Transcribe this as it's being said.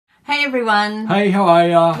Hey everyone! Hey, how are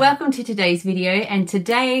ya? Welcome to today's video, and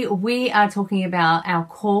today we are talking about our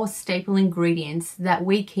core staple ingredients that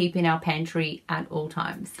we keep in our pantry at all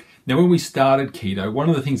times. Now when we started keto, one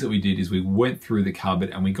of the things that we did is we went through the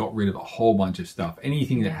cupboard and we got rid of a whole bunch of stuff.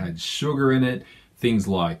 Anything that had sugar in it, things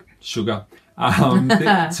like sugar,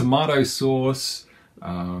 the tomato sauce,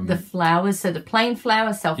 the flours, so the plain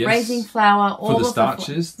flour, self-raising flour, all for the of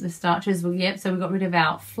starches. The starches, well, yep, so we got rid of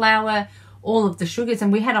our flour, all of the sugars,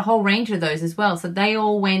 and we had a whole range of those as well. So they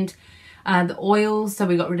all went, the oils, so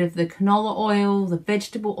we got rid of the canola oil, the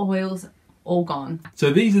vegetable oils, all gone.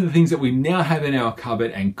 So these are the things that we now have in our cupboard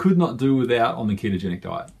and could not do without on the ketogenic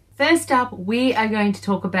diet. First up, we are going to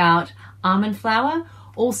talk about almond flour,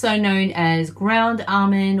 also known as ground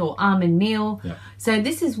almond or almond meal. Yep. So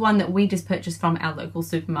this is one that we just purchased from our local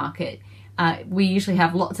supermarket. We usually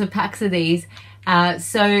have lots of packs of these.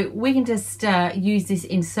 So we can just use this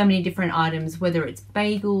in so many different items, whether it's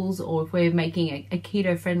bagels or if we're making a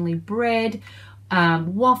keto-friendly bread,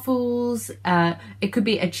 waffles, it could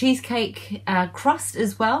be a cheesecake crust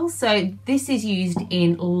as well. So this is used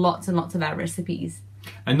in lots and lots of our recipes.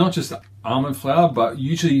 And not just almond flour, but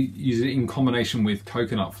usually use it in combination with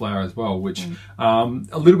coconut flour as well, which a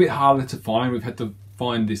little bit harder to find. We've had to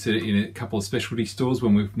find this in a couple of specialty stores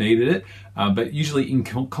when we've needed it, but usually in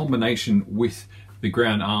combination with the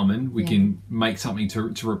ground almond, we can make something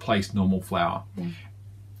to replace normal flour.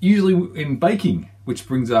 Usually in baking, which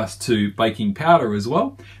brings us to baking powder as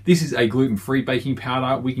well. This is a gluten-free baking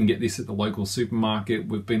powder. We can get this at the local supermarket.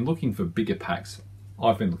 We've been looking for bigger packs.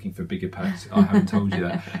 I've been looking for bigger packs. I haven't told you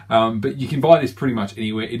that. But you can buy this pretty much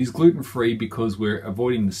anywhere. It is gluten-free because we're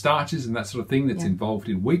avoiding the starches and that sort of thing that's involved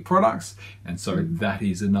in wheat products. And so that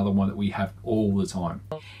is another one that we have all the time.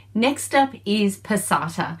 Next up is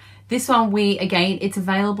passata. This one, again, it's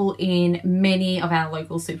available in many of our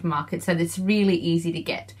local supermarkets, so it's really easy to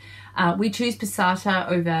get. We choose passata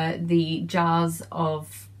over the jars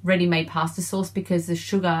of ready-made pasta sauce because the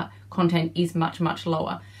sugar content is much, much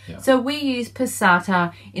lower. So we use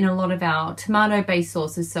passata in a lot of our tomato-based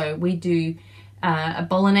sauces. So we do a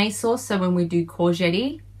bolognese sauce. So when we do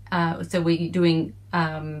courgette, so we're doing,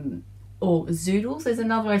 or zoodles is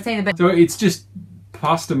another way of saying it. So it's just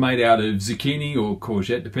pasta made out of zucchini or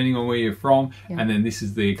courgette, depending on where you're from, and then this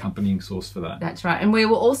is the accompanying sauce for that. That's right, and we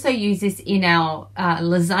will also use this in our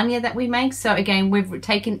lasagna that we make. So again, we've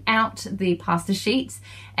taken out the pasta sheets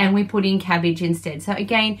and we put in cabbage instead. So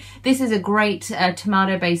again, this is a great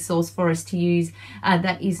tomato-based sauce for us to use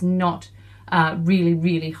that is not really,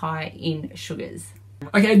 really high in sugars.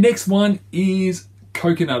 Okay, next one is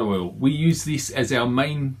coconut oil. We use this as our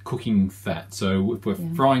main cooking fat. So if we're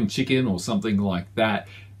frying chicken or something like that,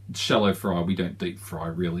 shallow fry, we don't deep fry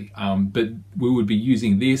really, but we would be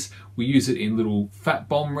using this. We use it in little fat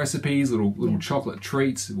bomb recipes, little chocolate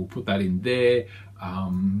treats. We'll put that in there.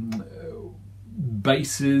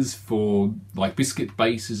 Bases for like biscuit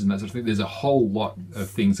bases and that sort of thing. There's a whole lot of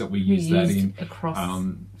things that we use that in across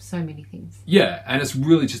so many things. Yeah, and it's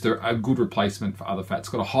really just a good replacement for other fats. It's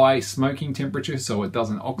got a high smoking temperature, so it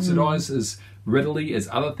doesn't oxidize as readily as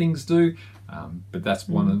other things do. But that's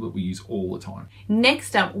one that we use all the time.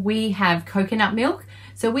 Next up, we have coconut milk.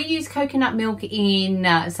 So we use coconut milk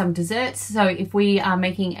in some desserts. So if we are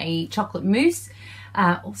making a chocolate mousse,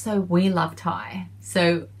 also we love Thai.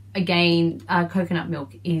 So again, coconut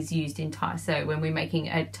milk is used in Thai. So when we're making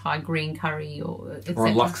a Thai green curry or etc. Or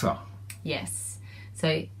a laksa. Yes.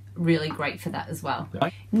 So really great for that as well.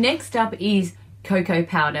 Next up is cocoa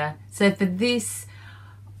powder. So for this,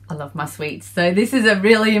 I love my sweets. So this is a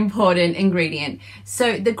really important ingredient.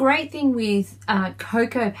 So the great thing with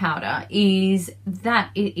cocoa powder is that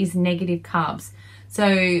it is negative carbs.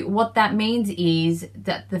 So what that means is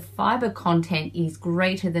that the fiber content is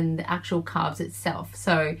greater than the actual carbs itself.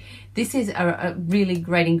 So this is a really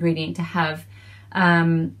great ingredient to have.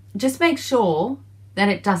 Just make sure that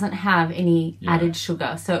it doesn't have any added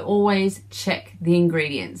sugar. So always check the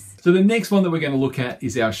ingredients. So the next one that we're going to look at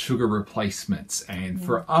is our sugar replacements. And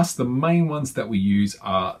for us, the main ones that we use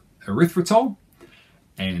are erythritol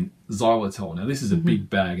and xylitol. Now this is a big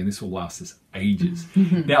bag and this will last us ages.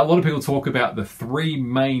 Now a lot of people talk about the three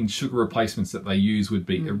main sugar replacements that they use would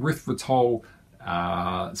be erythritol,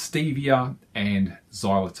 stevia and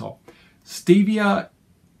xylitol. Stevia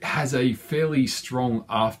has a fairly strong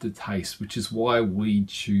aftertaste, which is why we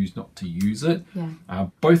choose not to use it.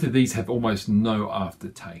 Both of these have almost no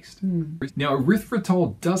aftertaste. Now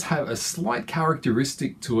erythritol does have a slight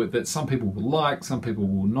characteristic to it that some people will like, some people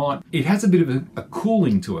will not. It has a bit of a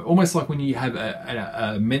cooling to it, almost like when you have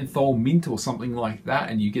a menthol mint or something like that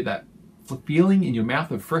and you get that feeling in your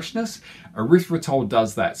mouth of freshness, erythritol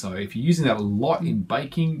does that. So if you're using that a lot in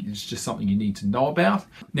baking, it's just something you need to know about.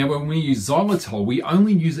 Now, when we use xylitol, we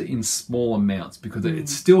only use it in small amounts because it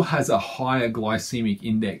still has a higher glycemic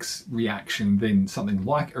index reaction than something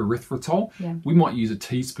like erythritol. Yeah. We might use a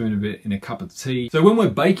teaspoon of it in a cup of tea. So when we're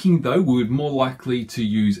baking though, we're more likely to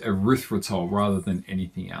use erythritol rather than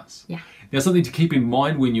anything else. Yeah. Now, something to keep in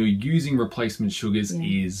mind when you're using replacement sugars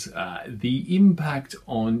is the impact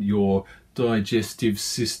on your digestive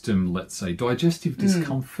system, let's say. Digestive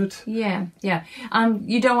discomfort. Yeah, yeah.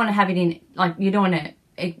 You don't want to have it in, like, you don't want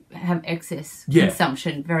to have excess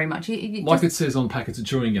consumption very much. Like it says on packets of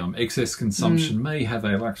chewing gum, excess consumption may have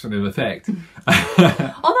a laxative effect. Although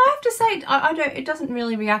I have to say, I don't. It doesn't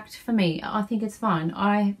really react for me. I think it's fine.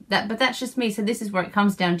 But that's just me. So this is where it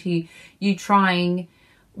comes down to you trying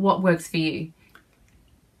what works for you.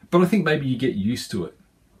 But I think maybe you get used to it.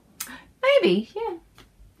 Maybe,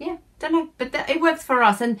 yeah. Don't know, but it works for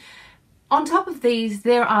us. And on top of these,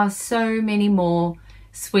 there are so many more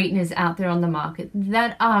sweeteners out there on the market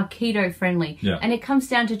that are keto friendly. Yeah. And it comes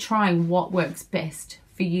down to trying what works best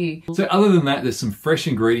for you. So other than that, there's some fresh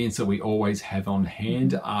ingredients that we always have on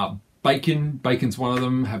hand. Bacon's one of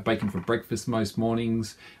them. Have bacon for breakfast most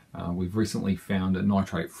mornings. We've recently found a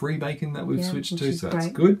nitrate-free bacon that we've switched to, so that's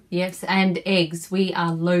good. Yes, and eggs. We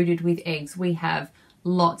are loaded with eggs. We have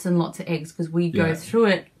lots and lots of eggs because we go through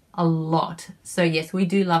it a lot. So yes, we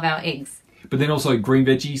do love our eggs. But then also green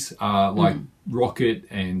veggies like rocket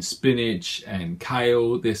and spinach and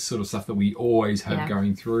kale. This sort of stuff that we always have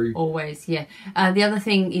going through. Always, yeah. The other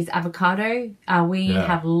thing is avocado. We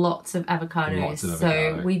have lots of avocados.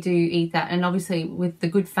 So we do eat that. And obviously with the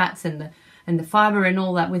good fats and the fibre and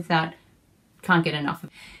all that with that, can't get enough of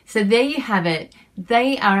it. So there you have it.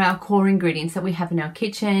 They are our core ingredients that we have in our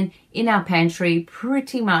kitchen, in our pantry,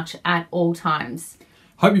 pretty much at all times.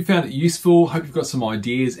 Hope you found it useful. Hope you've got some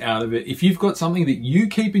ideas out of it. If you've got something that you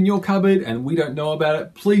keep in your cupboard and we don't know about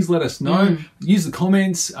it, please let us know. Use the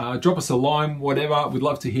comments, drop us a line, whatever. We'd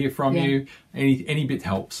love to hear from you. Any bit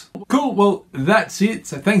helps. Cool. Well, that's it.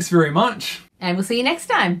 So thanks very much. And we'll see you next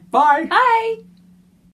time. Bye. Bye.